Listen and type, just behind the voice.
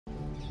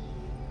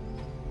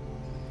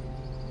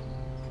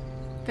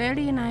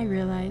Verdi and I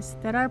realize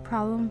that our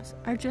problems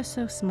are just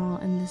so small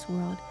in this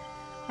world,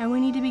 and we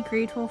need to be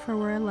grateful for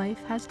where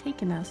life has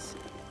taken us.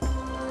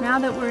 Now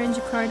that we're in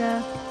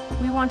Jakarta,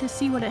 we want to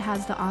see what it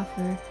has to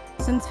offer,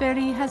 since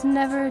Verdi has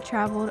never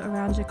traveled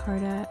around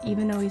Jakarta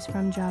even though he's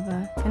from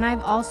Java, and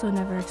I've also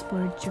never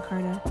explored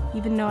Jakarta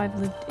even though I've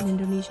lived in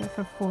Indonesia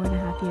for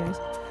 4.5 years.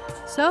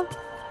 So,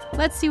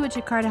 let's see what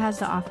Jakarta has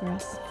to offer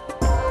us.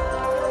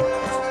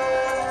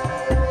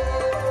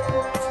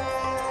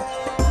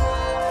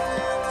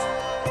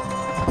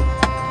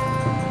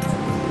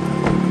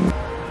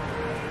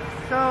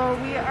 So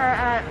we are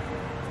at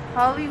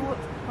Hollywood.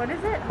 What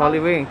is it? Holly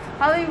Wings.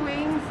 Holly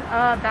Wings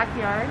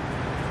backyard,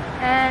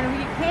 and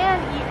we can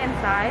eat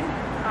inside.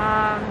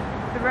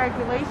 The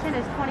regulation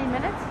is 20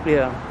 minutes.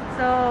 Yeah.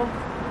 So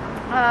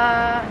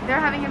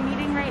they're having a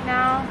meeting right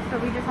now, so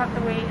we just have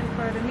to wait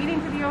for the meeting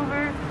to be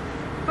over.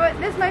 But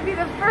this might be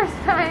the first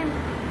time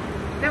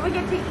that we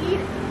get to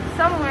eat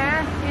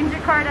somewhere in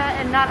Jakarta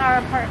and not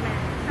our apartment.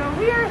 So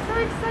we are so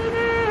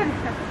excited!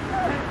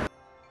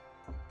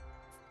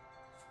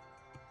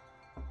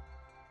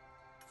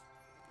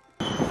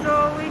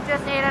 So we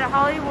just ate at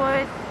Holly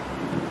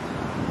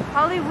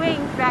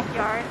Wings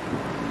backyard,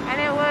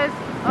 and it was,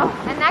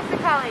 and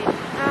Naxakali.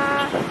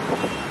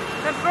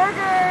 The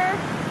burger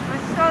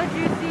was so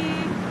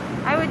juicy.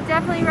 I would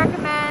definitely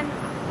recommend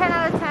 10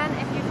 out of 10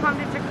 if you come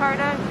to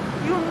Jakarta.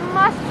 You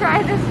must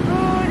try this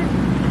food.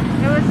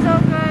 It was so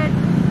good.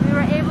 We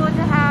were able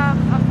to have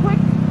a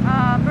quick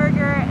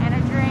burger and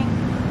a drink.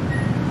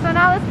 So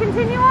now let's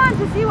continue on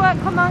to see what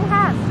Kemang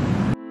has.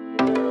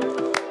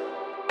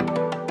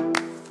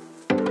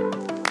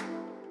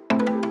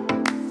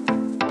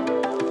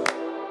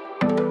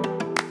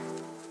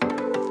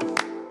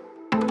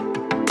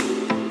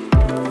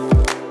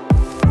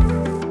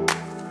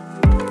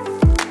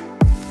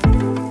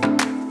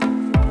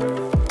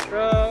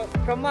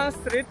 Kemang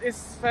Street is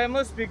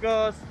famous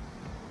because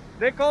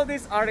they call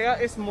this area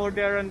is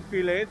modern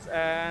village,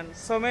 and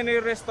so many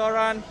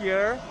restaurants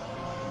here.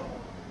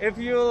 If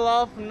you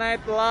love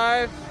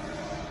nightlife,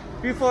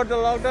 before the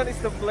lockdown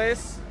is the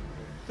place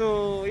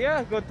to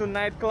go to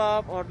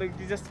nightclub, or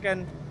you just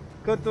can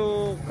go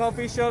to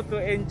coffee shop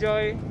to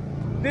enjoy.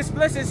 This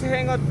place is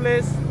hangout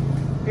place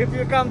if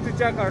you come to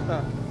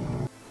Jakarta.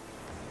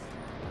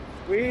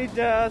 We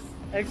just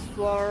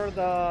explore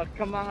the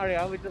Kemang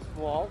area. We just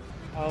walk.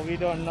 We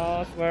don't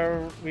know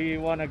where we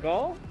want to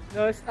go.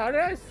 This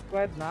area is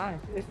quite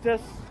nice. It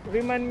just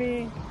remind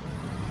me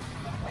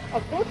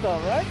of Kuta,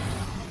 right?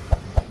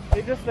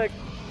 It just like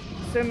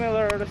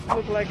similar, just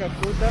look like a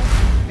Kuta.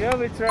 Yeah,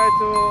 we try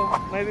to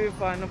maybe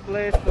find a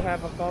place to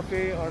have a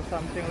coffee or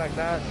something like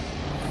that.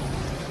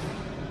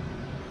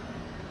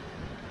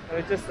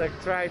 We just like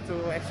try to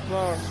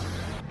explore.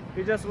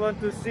 We just want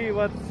to see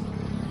what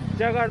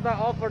Jakarta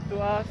offered to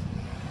us.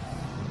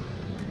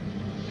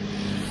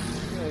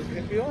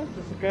 If you want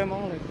to scam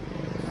only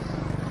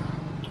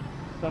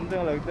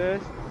something like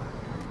this,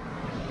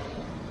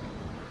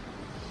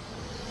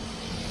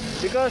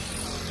 because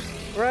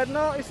right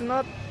now it's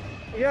not,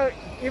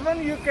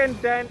 even you can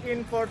dine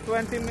in for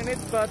 20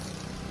 minutes, but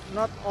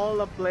not all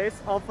the place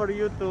offer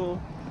you to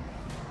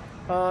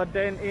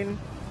dine in.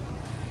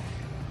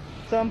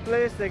 Some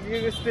place like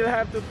you still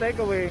have to take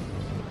away.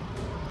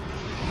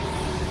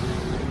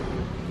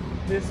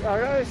 This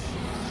area is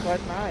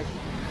quite nice.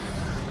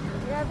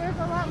 Yeah, there's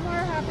a lot more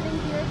happening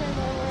here than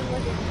where we're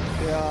living.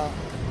 Yeah,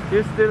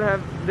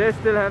 they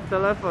still have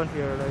telephone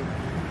here. Like,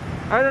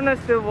 I don't know,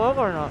 still work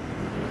or not.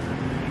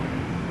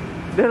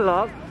 They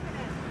lock.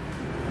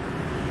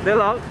 They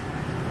lock.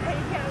 Yeah,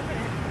 you can't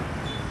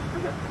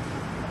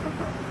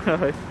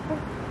open it.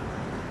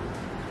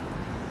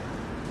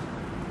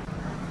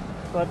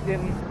 But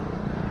in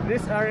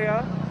this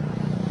area,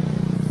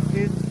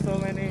 is so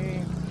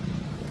many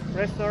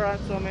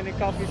restaurants, so many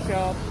coffee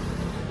shops,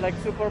 like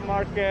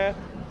supermarket,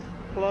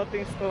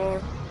 clothing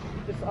store.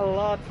 It's a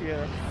lot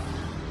here.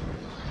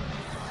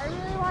 I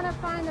really want to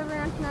find the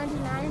Ranch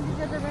 99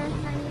 because the Ranch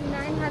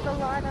 99 has a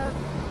lot of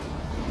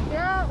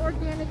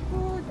organic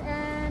foods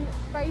and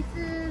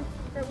spices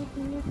that we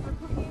can use for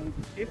cooking.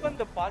 Even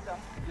the Padang,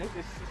 this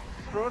is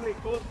truly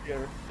cool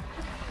here.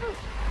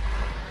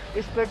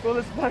 It's the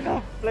coolest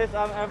Padang place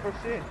I've ever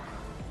seen.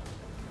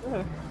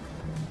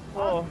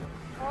 Oh.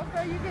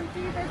 Also, you can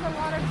see there's a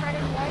lot of red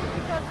and white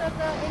because of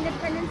the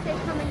Independence Day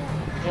coming up.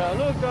 Yeah,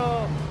 look,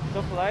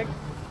 the flag.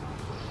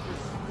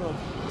 Look,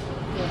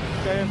 the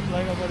giant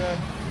flag over there.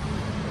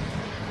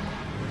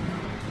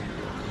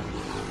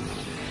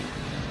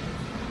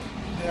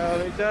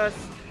 Yeah,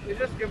 we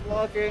just keep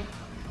walking.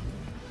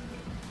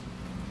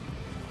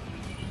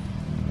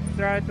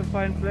 Try to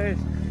find place.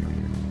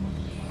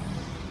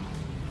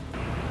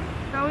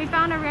 So we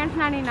found a Ranch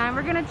 99.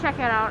 We're gonna check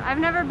it out. I've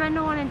never been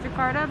to one in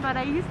Jakarta, but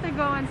I used to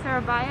go in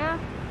Surabaya,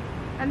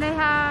 and they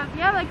have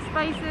like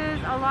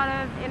spices, a lot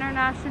of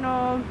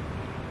international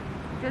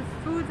just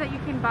foods that you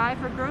can buy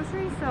for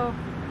groceries. So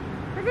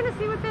we're gonna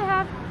see what they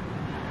have.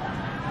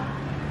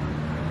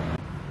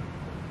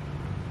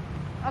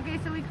 Okay,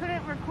 so we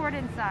couldn't record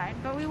inside,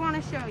 but we want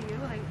to show you.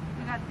 Like,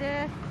 we got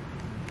this,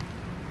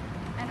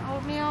 and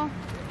oatmeal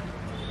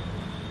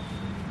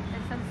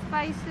and some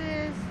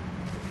spices.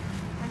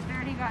 And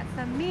Dirty got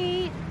some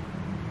meat,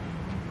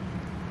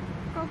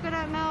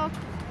 coconut milk,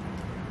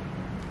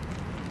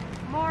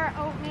 more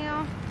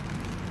oatmeal,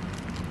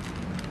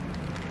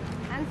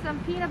 and some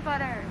peanut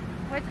butter,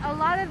 which a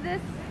lot of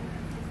this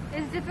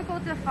is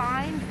difficult to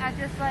find at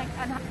just like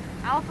an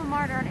Alpha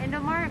Mart or an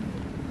Indomart.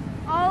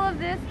 All of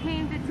this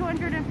came to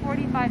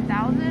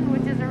 $245,000,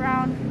 which is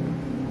around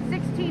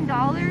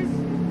 $16,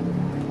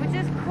 which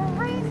is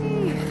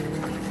crazy.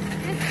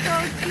 It's so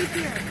cheap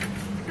here.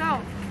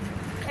 So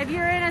if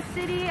you're in a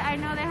city, I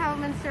know they have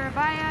them in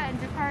Surabaya and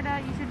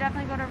Jakarta, you should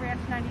definitely go to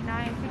Ranch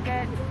 99 to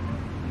get,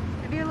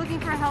 if you're looking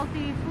for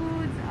healthy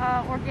foods,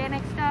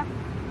 organic stuff.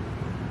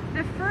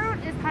 The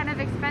fruit is kind of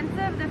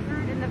expensive, the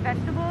fruit and the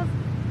vegetables.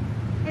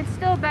 It's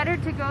still better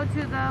to go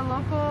to the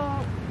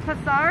local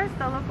bazaars,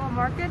 the local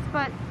markets,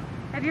 but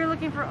if you're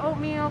looking for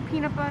oatmeal,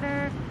 peanut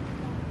butter,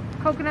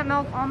 coconut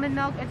milk, almond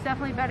milk, it's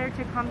definitely better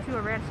to come to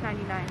a Ranch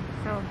 99.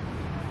 So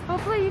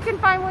hopefully you can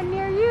find one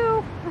near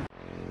you.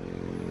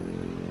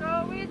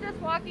 So we're just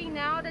walking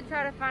now to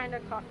try to find a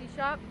coffee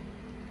shop.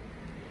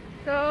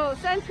 So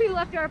since we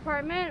left our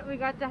apartment, we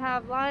got to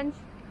have lunch.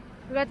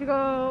 We got to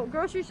go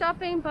grocery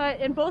shopping, but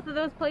in both of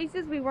those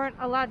places we weren't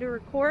allowed to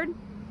record.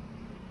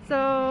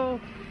 So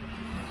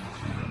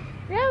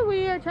yeah,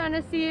 we are trying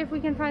to see if we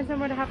can find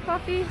somewhere to have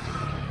coffee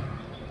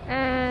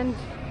and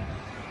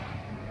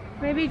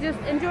maybe just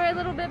enjoy a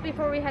little bit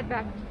before we head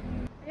back.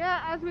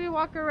 Yeah, as we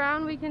walk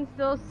around we can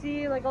still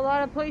see like a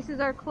lot of places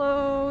are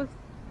closed.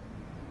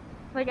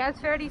 Like as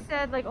Ferdy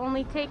said, like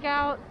only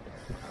takeout.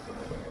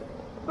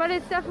 But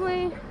it's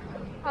definitely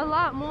a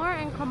lot more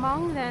in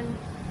Kemang than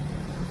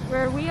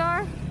where we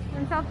are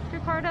in South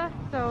Jakarta.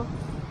 So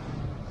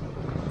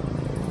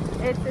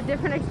it's a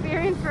different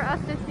experience for us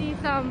to see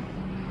some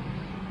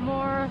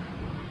more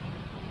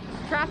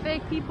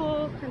traffic,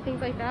 people, and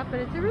things like that, but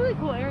it's a really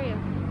cool area.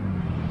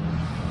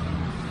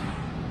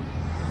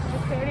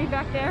 Is Ferdy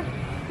back there?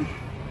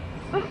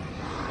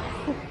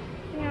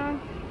 Yeah.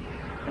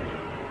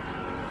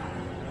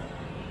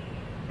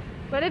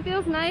 But it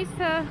feels nice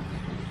to,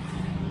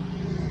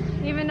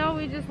 even though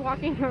we're just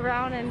walking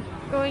around and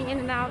going in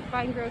and out,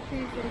 buying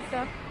groceries and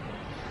stuff,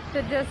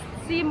 to just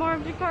see more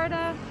of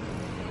Jakarta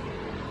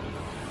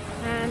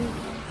and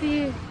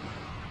see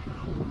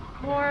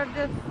more of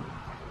just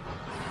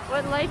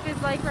what life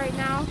is like right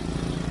now.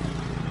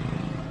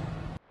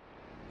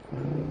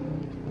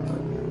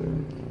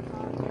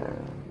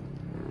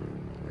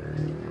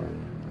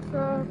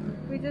 So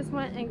we just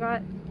went and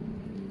got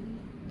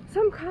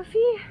some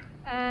coffee,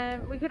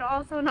 and we could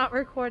also not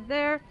record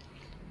there.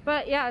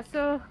 But yeah,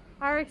 so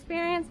our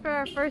experience for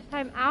our first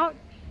time out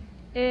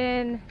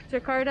in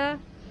Jakarta,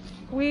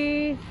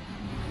 we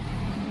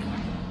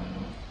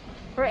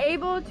were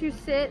able to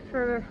sit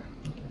for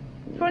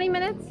 20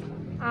 minutes,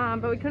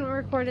 but we couldn't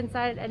record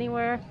inside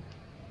anywhere.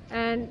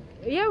 And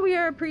yeah, we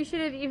are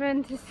appreciative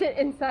even to sit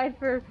inside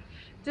for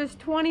just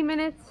 20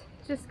 minutes.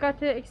 Just got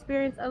to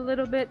experience a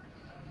little bit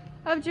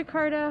of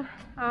Jakarta,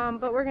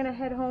 but we're gonna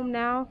head home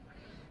now.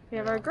 We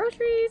have our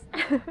groceries.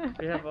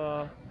 We have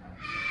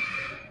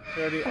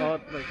already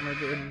out like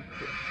maybe in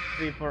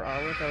 3-4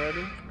 hours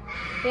already.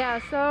 Yeah,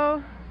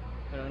 so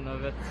I don't know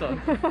that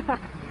song.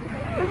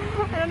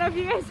 I don't know if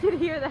you guys can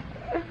hear that.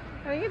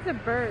 I think it's a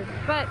bird.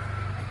 But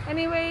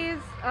anyways,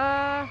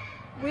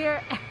 we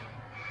are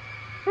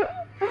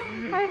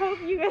I hope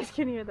you guys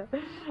can hear that.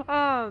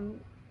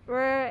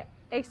 We're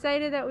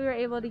excited that we were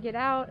able to get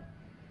out.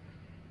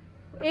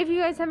 If you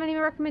guys have any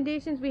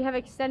recommendations, we have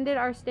extended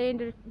our stay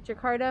in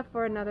Jakarta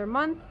for another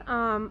month,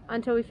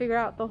 until we figure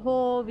out the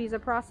whole visa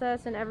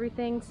process and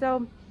everything.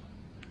 So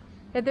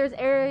if there's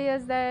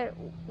areas that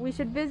we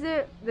should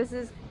visit,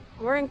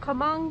 we're in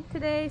Kemang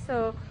today,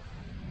 so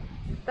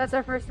that's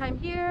our first time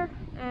here,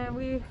 and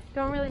we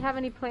don't really have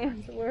any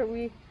plans where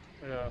we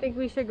think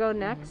we should go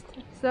next.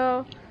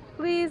 So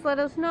please let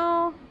us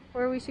know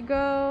where we should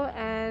go,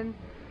 and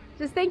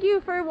just thank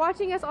you for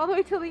watching us all the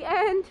way till the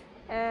end,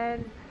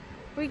 and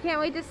we can't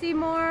wait to see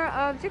more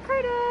of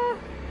Jakarta.